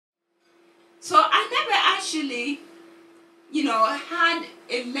actually, you know, had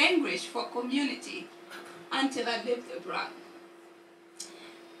a language for community until I lived abroad.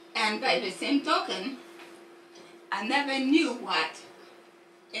 And by the same token, I never knew what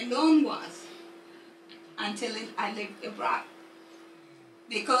alone was until I lived abroad.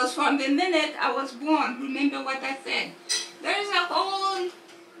 Because from the minute I was born, remember what I said, there is a whole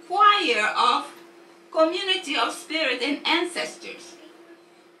choir of community of spirit and ancestors,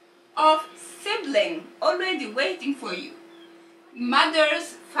 of siblings already waiting for you.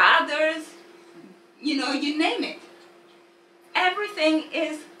 Mothers, fathers, you know, you name it. Everything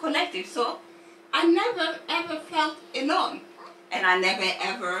is collective. So I never ever felt alone. And I never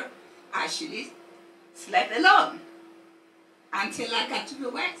ever actually slept alone until I got to the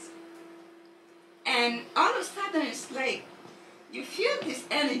West. And all of a sudden it's like you feel this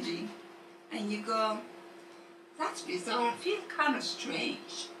energy and you go, that's bizarre, I feel kind of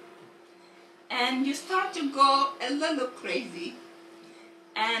strange. And you start to go a little crazy.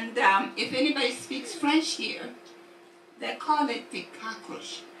 And if anybody speaks French here, they call it the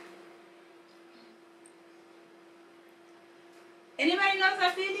cockroach. Anybody knows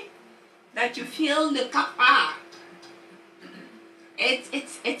that feeling? That you feel the kappa.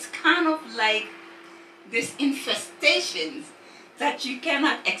 It's kind of like this infestations that you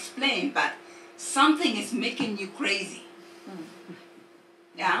cannot explain, but something is making you crazy.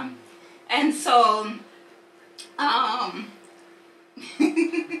 Yeah? And so, yeah,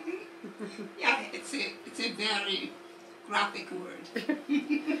 it's a very graphic word.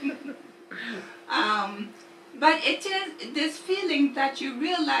 But it is this feeling that you're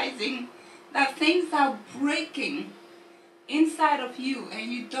realizing that things are breaking inside of you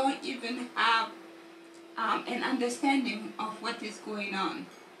and you don't even have an understanding of what is going on.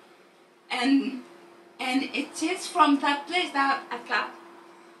 And it is from that place that I thought,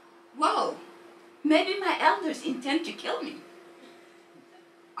 whoa, maybe my elders intend to kill me.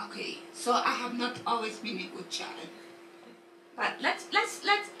 Okay, so I have not always been a good child. But let's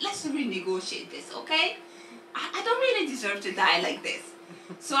renegotiate this, okay? I don't really deserve to die like this.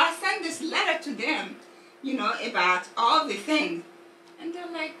 So I sent this letter to them, you know, about all the things. And they're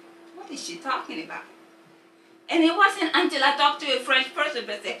like, what is she talking about? And it wasn't until I talked to a French person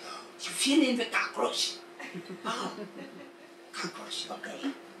that said, you feeling the cockroach? Oh, cockroach,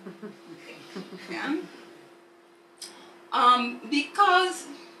 okay. Yeah. Because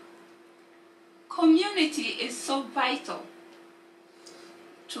community is so vital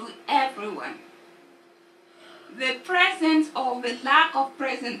to everyone. The presence or the lack of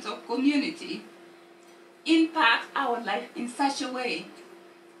presence of community impacts our life in such a way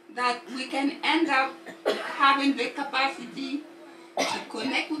that we can end up having the capacity to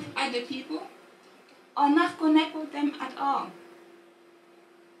connect with other people or not connect with them at all.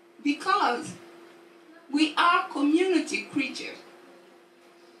 Because we are community creatures.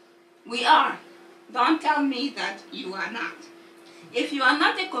 We are. Don't tell me that you are not. If you are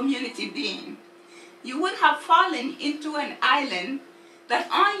not a community being, you would have fallen into an island that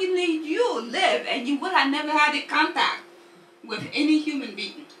only you live and you would have never had a contact with any human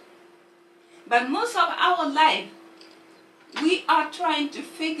being. But most of our life, we are trying to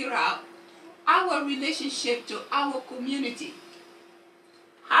figure out our relationship to our community.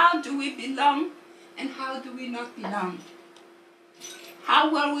 How do we belong and how do we not belong? How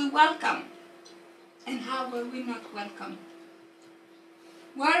were we welcome and how were we not welcome?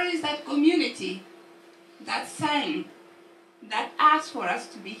 Where is that community that sang, that asked for us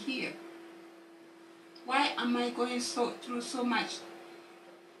to be here? Why am I going through so much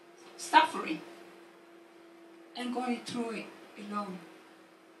suffering and going through it alone?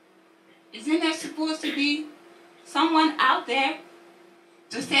 Isn't there supposed to be someone out there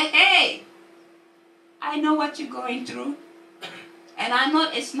to say, hey, I know what you're going through, and I know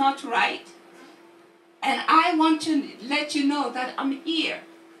it's not right, and I want to let you know that I'm here.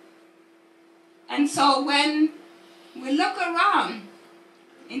 And so when we look around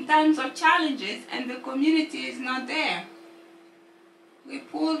in times of challenges and the community is not there, we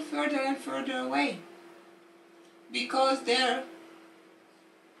pull further and further away because their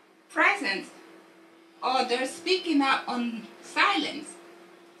presence or their speaking out on silence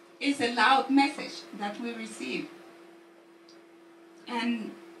is a loud message that we receive.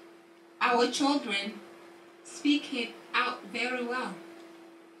 And our children speak it out very well.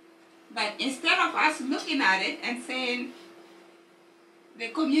 But instead of us looking at it and saying, the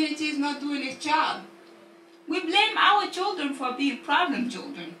community is not doing its job, we blame our children for being problem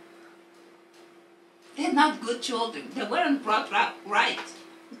children. They're not good children. They weren't brought up right.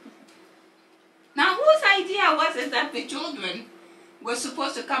 Now, whose idea was it that the children were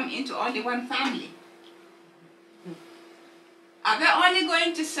supposed to come into only one family? Are they only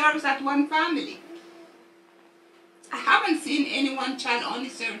going to serve that one family? I haven't seen any one child only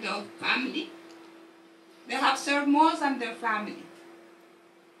serve their family. They have served more than their family.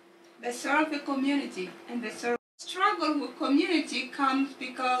 They serve the community, and they serve. Struggle with community comes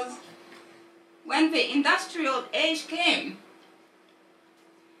because when the industrial age came,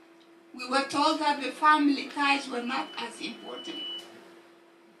 we were told that the family ties were not as important.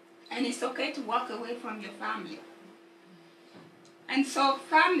 And it's okay to walk away from your family. And so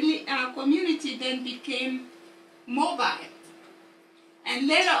community then became mobile, and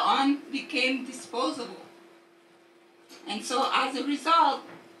later on became disposable. And so as a result,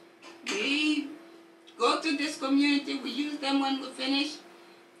 we go to this community, we use them when we finish,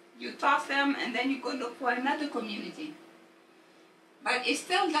 you toss them, and then you go look for another community. But it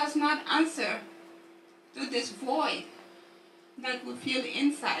still does not answer to this void that we feel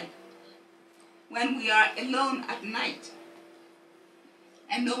inside when we are alone at night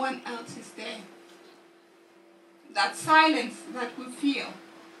and no one else is there. That silence that we feel,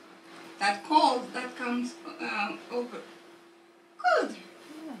 that cold that comes over. Good.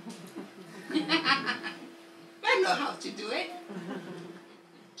 I know how to do it.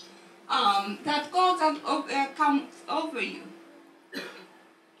 That cold that comes over you,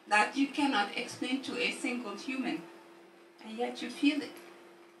 that you cannot explain to a single human, and yet you feel it.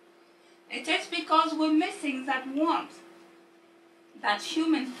 It is because we're missing that warmth, that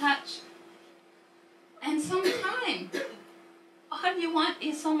human touch. And sometimes, all you want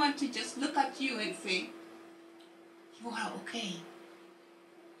is someone to just look at you and say, you are okay.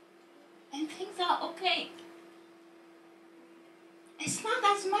 And things are okay. It's not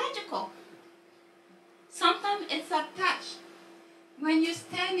as magical. Sometimes it's a touch. When you're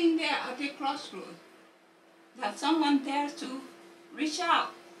standing there at a crossroad, that someone dares to reach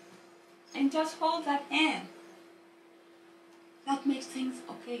out and just hold that hand, that makes things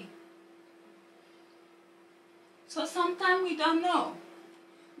okay. So sometimes we don't know.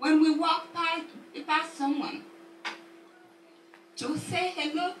 When we walk past someone, to say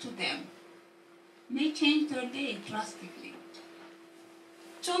hello to them may change their day drastically.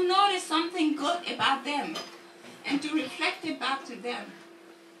 To notice something good about them and to reflect it back to them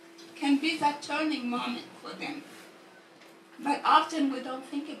can be that turning moment for them. But often we don't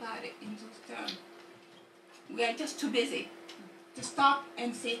think about it in those terms. We are just too busy to stop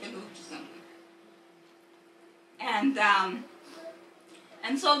and say hello to someone.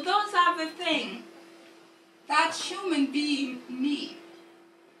 And so those are the things that human beings need.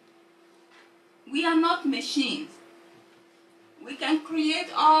 We are not machines. We can create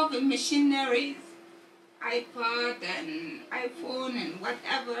all the machineries, iPod and iPhone and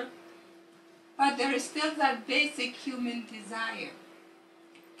whatever, but there is still that basic human desire.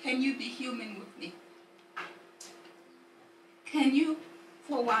 Can you be human with me? Can you,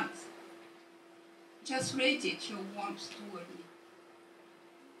 for once, just radiate your warmth toward me?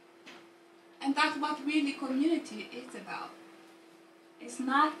 And that's what really community is about. It's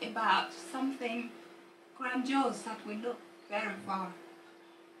not about something grandiose that we look very far.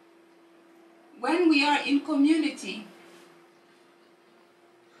 When we are in community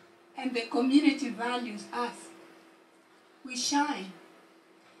and the community values us, we shine.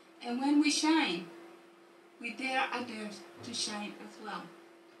 And when we shine, we dare others to shine as well.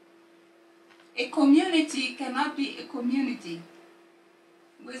 A community cannot be a community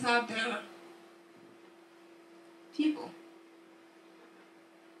without their people.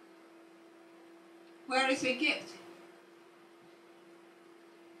 Where is the gift?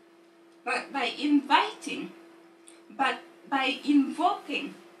 But by inviting, but by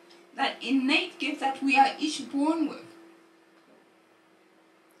invoking that innate gift that we are each born with,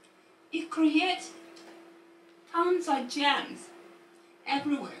 it creates tons of gems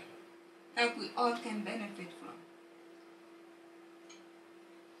everywhere that we all can benefit from.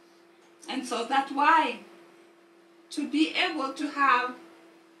 And so that's why, to be able to have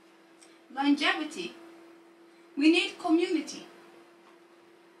longevity, we need community.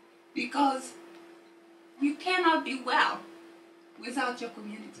 Because you cannot be well without your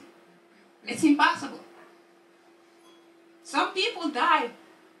community. It's impossible. Some people die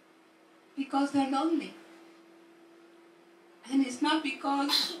because they're lonely. And it's not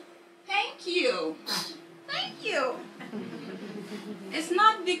because, thank you. It's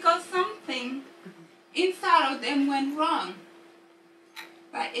not because something inside of them went wrong.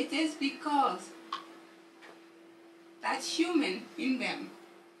 But it is because that human in them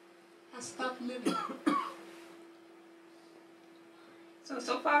has stopped living.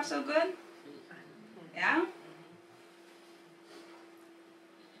 So far so good? Yeah?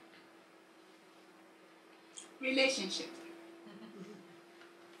 Relationship.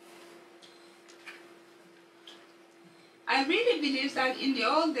 I really believe that in the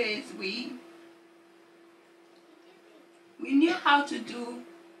old days we knew how to do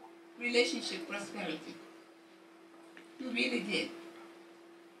relationship prosperity. We really did.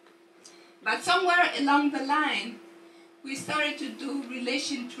 But somewhere along the line, we started to do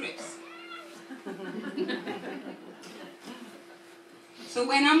relation trips. So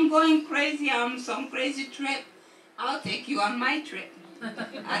when I'm going crazy on some crazy trip, I'll take you on my trip.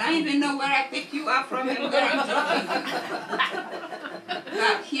 I don't even know where I pick you up from and where I'm taking you.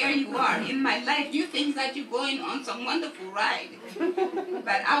 But here you are in my life. You think that you're going on some wonderful ride.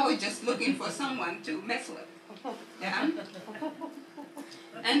 But I was just looking for someone to mess with. Yeah?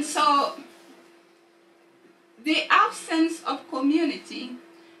 And so the absence of community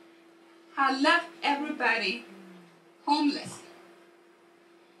has left everybody homeless.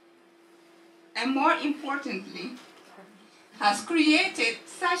 And more importantly, has created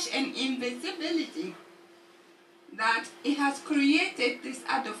such an invisibility that it has created this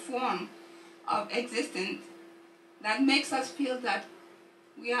other form of existence that makes us feel that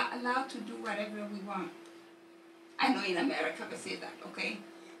we are allowed to do whatever we want. I know in America we say that, okay?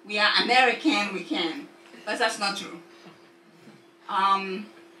 We are American, we can. But that's not true.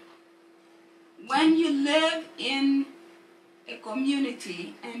 When you live in a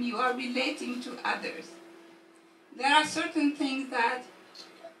community and you are relating to others, there are certain things that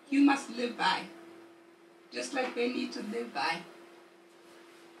you must live by, just like they need to live by,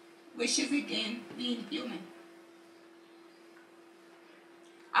 which is again being human.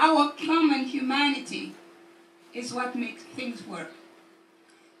 Our common humanity is what makes things work.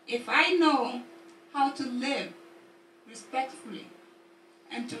 If I know how to live respectfully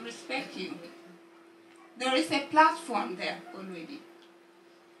and to respect you, there is a platform there already.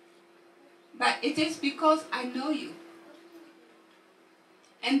 But it is because I know you.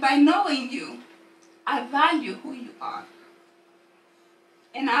 And by knowing you, I value who you are.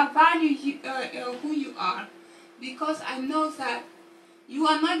 And I value who you are because I know that you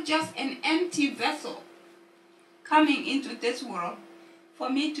are not just an empty vessel coming into this world for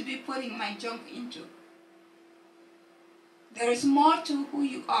me to be putting my junk into. There is more to who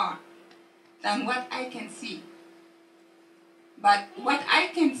you are than what I can see. But what I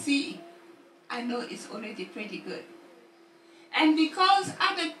can see, I know is already pretty good. And because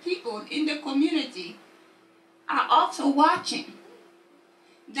other people in the community are also watching,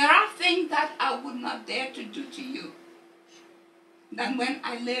 there are things that I would not dare to do to you than when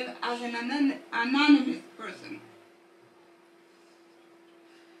I live as an anonymous person.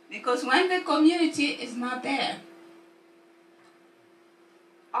 Because when the community is not there,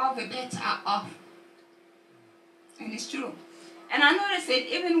 all the bets are off. And it's true. And I noticed it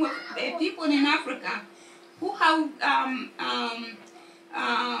even with the people in Africa who have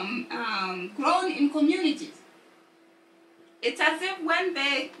grown in communities. It's as if when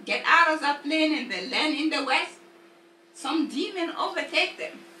they get out of that plane and they land in the West, some demon overtake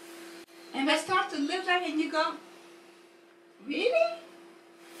them. And they start to live there and you go, really?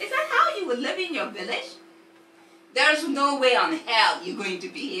 Is that how you would live in your village? There's no way on hell you're going to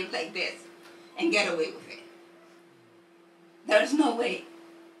behave like this and get away with it. There's no way.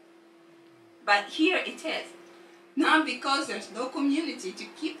 But here it is. Now because there's no community to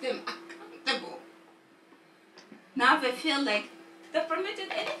keep them accountable, now they feel like they're permitted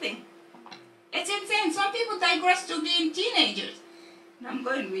anything. It's insane. Some people digress to being teenagers. And I'm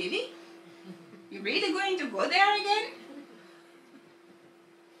going, really? You're really going to go there again?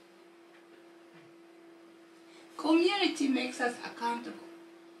 Community makes us accountable.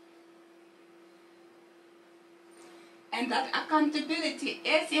 And that accountability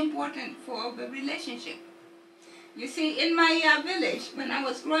is important for the relationship. You see, in my village, when I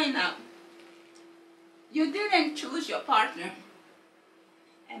was growing up, you didn't choose your partner.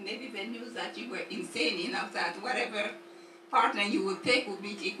 And maybe they knew that you were insane enough that whatever partner you would pick would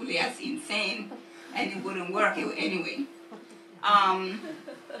be equally as insane and it wouldn't work anyway.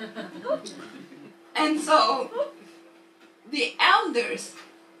 And so the elders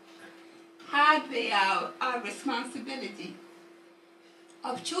had the responsibility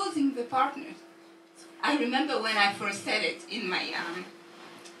of choosing the partners. I remember when I first said it in my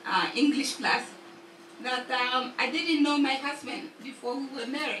English class that I didn't know my husband before we were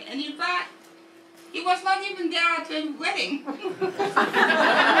married. And in fact, he was not even there at the wedding.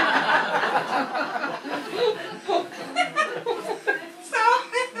 So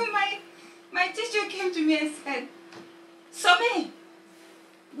my teacher came to me and said, "Somi,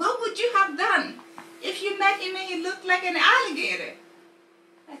 what would you have done if you met him and he looked like an alligator?"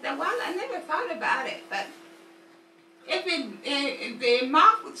 I said, "Well, I never thought about it, but if the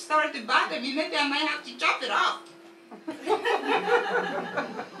mouth would start to bother me, maybe I might have to chop it off."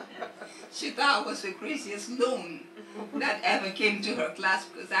 She thought I was the craziest loon that ever came to her class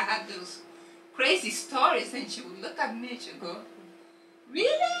because I had those crazy stories, and she would look at me and she'd go,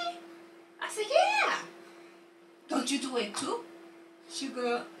 "Really?" I said, "Yeah." "Don't you do it too?" She'd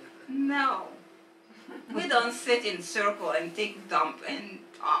go, "No. We don't sit in circle and take dump and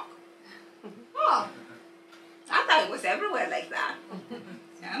talk." Oh, I thought it was everywhere like that.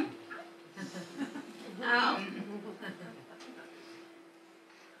 Yeah.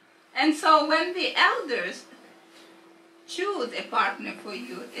 And so when the elders choose a partner for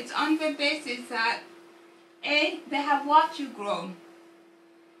you, it's on the basis that A, they have watched you grow.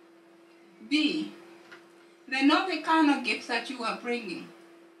 B, they know the kind of gifts that you are bringing.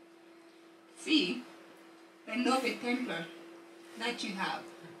 C, they know the temper that you have.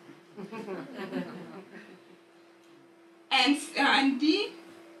 And D,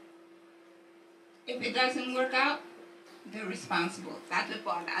 if it doesn't work out, they're responsible. That's the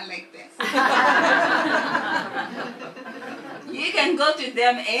part I like this. You can go to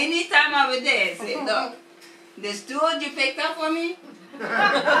them any time of the day and say, "Look, the steward you picked up for me,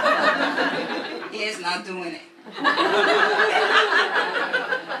 he is not doing it."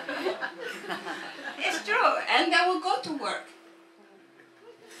 It's true, and they will go to work.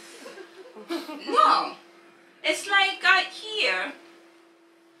 No, it's like here,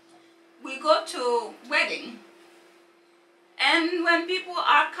 we go to wedding, and when people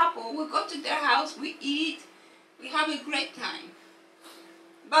are couple, we go to their house, we eat, we have a great time.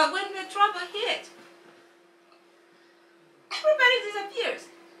 But when the trouble hits, everybody disappears.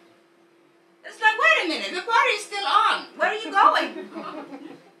 It's like, wait a minute, the party is still on. Where are you going?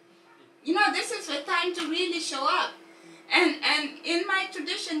 You know, this is the time to really show up. And in my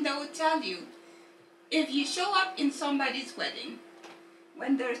tradition, they will tell you, if you show up in somebody's wedding,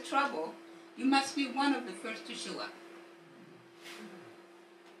 when there's trouble, you must be one of the first to show up.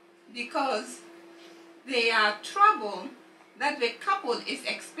 Because the trouble that the couple is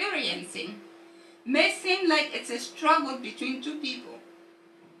experiencing may seem like it's a struggle between two people,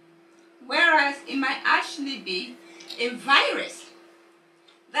 whereas it might actually be a virus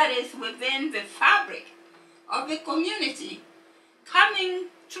that is within the fabric of the community coming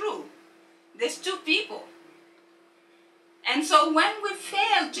through these two people. And so when we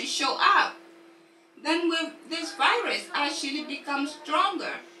fail to show up, then this virus actually becomes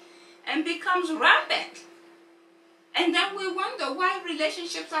stronger and becomes rampant. And then we wonder why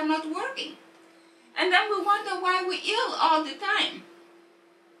relationships are not working. And then we wonder why we're ill all the time.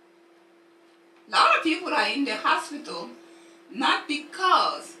 A lot of people are in the hospital not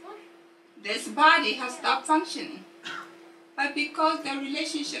because this body has stopped functioning, but because their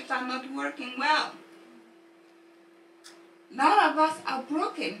relationships are not working well. A lot of us are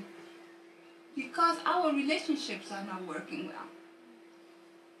broken because our relationships are not working well.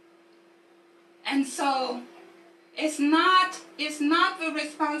 And so it's not the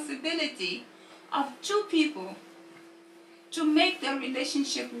responsibility of two people to make their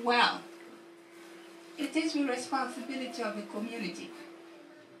relationship well. It is the responsibility of the community.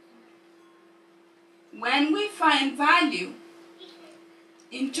 When we find value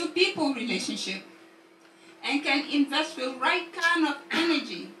in two people relationship and can invest the right kind of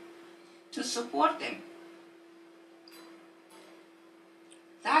energy to support them,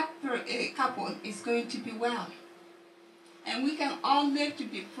 that couple is going to be well. And we can all live to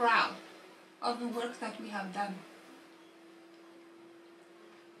be proud of the work that we have done.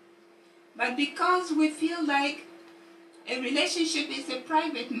 But because we feel like a relationship is a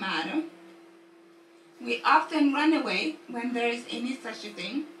private matter, we often run away when there is any such a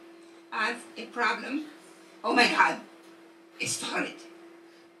thing as a problem. Oh my God, it started.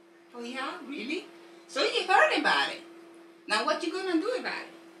 Oh yeah, really? So you heard about it. Now what you gonna do about it?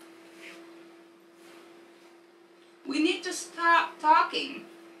 We need to stop talking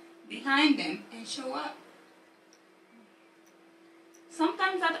behind them and show up.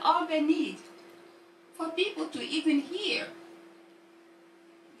 Sometimes that's all they need, for people to even hear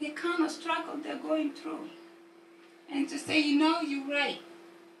the kind of struggle they're going through. And to say, you know, you're right.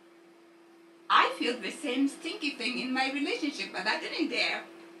 I feel the same stinky thing in my relationship, but I didn't dare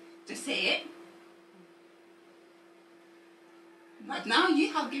to say it. But now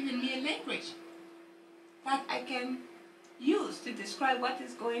you have given me a language that I can use to describe what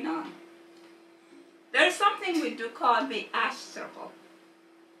is going on. There's something we do called the ash circle.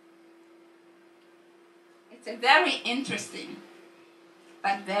 It's a very interesting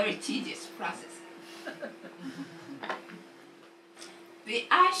but very tedious process. The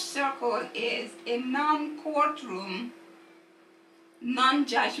ash circle is a non-courtroom,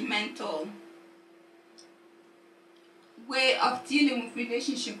 non-judgmental way of dealing with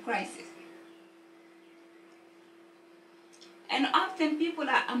relationship crisis. And often people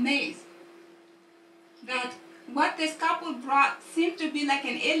are amazed that what this couple brought seemed to be like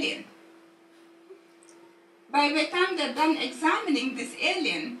an alien. By the time they're done examining this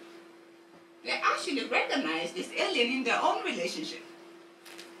alien, they actually recognize this alien in their own relationship.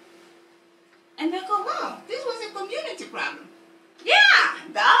 And they go, wow, this was a community problem. Yeah,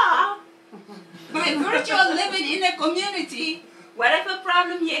 duh. By virtue of living in a community, whatever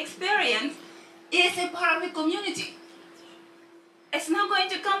problem you experience is a part of a community. It's not going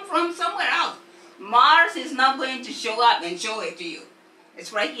to come from somewhere else. Mars is not going to show up and show it to you.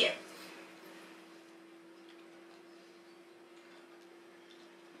 It's right here.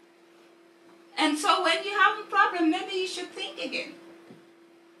 And so when you have a problem, maybe you should think again.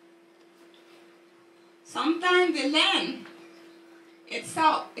 Sometimes the land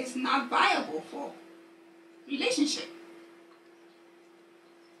itself is not viable for relationship.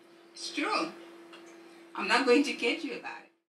 It's true. I'm not going to kid you about it.